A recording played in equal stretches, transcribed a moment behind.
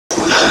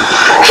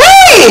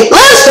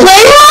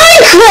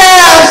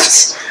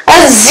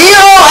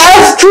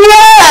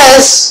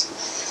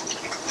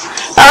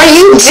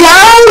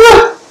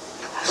down?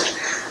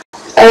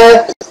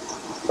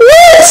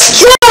 Let's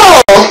go!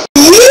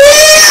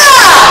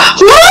 Yeah!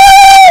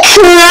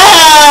 Minecraft!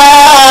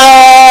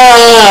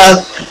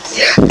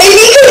 If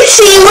you can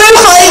see, we're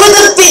playing with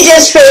a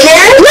fidget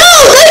spinner. No,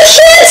 they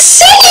can't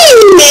see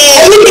me!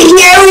 And you can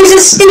hear we're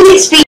just spinning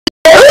speed.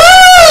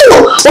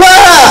 Ooh!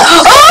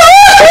 Wow! Oh,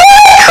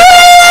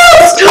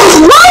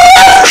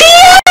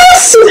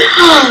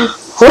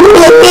 Minecraft!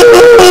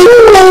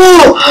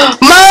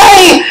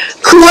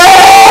 1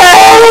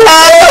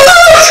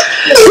 FPS!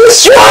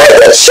 Destroy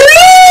the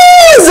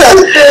trees!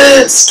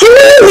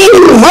 Screw the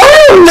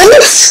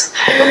environment!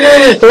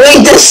 We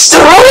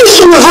destroy the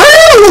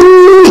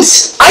environment!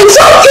 I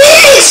saw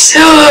pigs!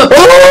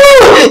 Oh,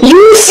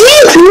 you see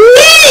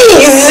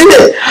pigs!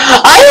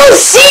 I don't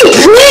see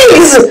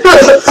pigs!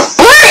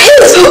 Where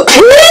is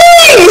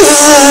pigs?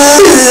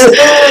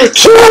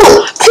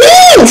 Kill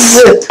pigs!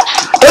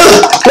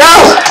 No,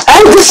 I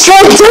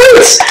destroyed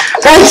dirt!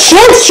 I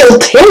can't kill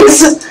pigs!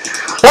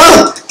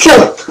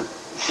 Kill.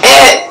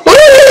 We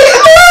need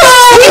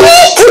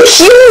to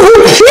kill the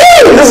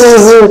pigs! This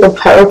is like a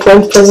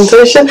PowerPoint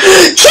presentation.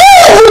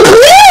 Kill the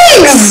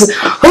pigs!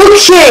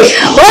 Okay,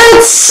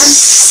 let's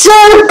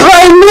start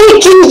by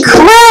making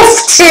craft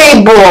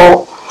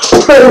table.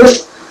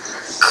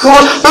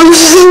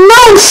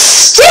 No,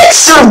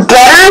 sticks are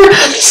better.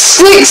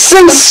 Sticks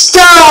and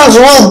stones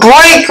will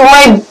break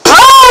my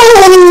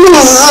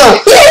bones.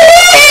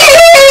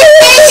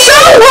 So,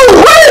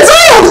 words,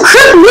 I have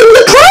crippling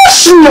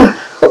depression.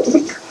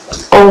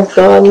 Oh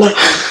God, no.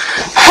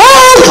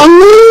 Help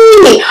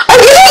me! I'm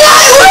getting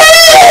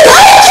outraged!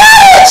 I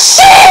can't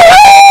see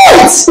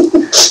it!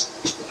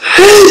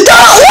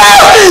 Don't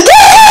know! This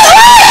is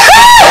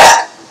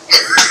Minecraft!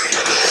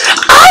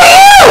 Are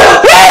you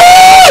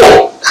ready?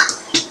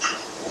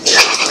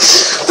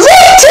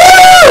 Victor!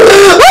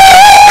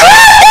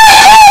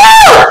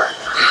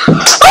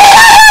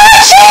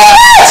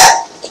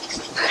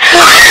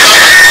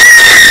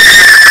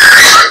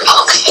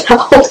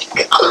 Oh my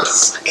God,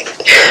 suck it.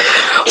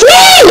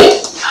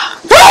 Wait!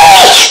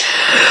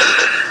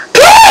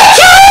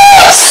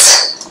 Pickets!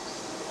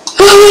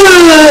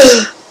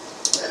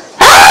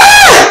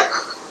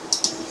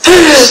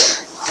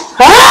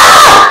 I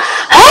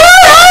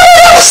don't have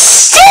enough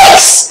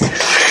sticks!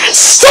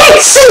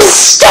 Sticks and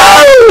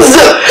stones!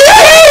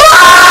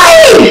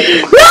 Mine!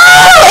 No,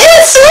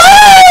 it's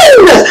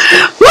mine!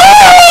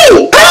 Mine!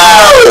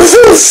 Bones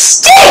and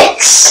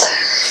sticks!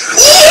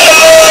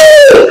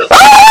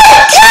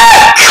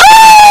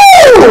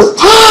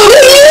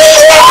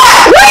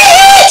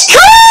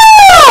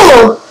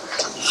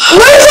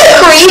 Where's the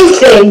green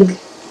thing?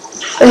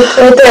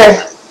 Right there.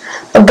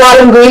 The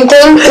bottom green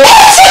thing?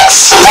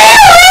 It's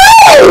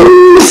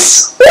experiments!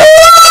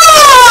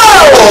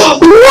 Whoa!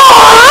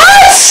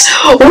 What?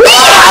 We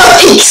have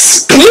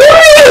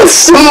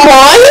experienced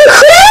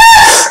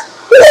Minecraft?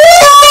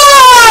 Whoa!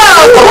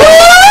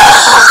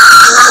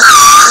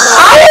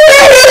 I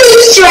learned a new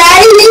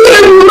strategy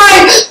in my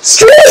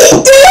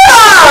street.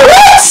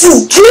 Let's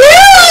do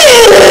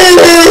it!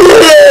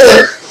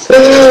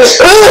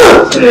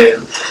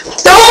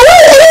 Don't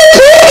let me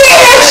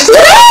pickaxe! No!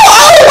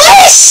 I'll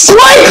waste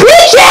my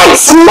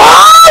pickaxe,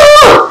 Mom!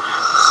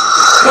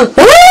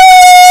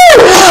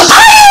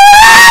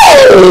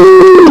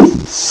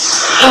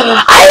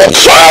 I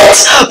can't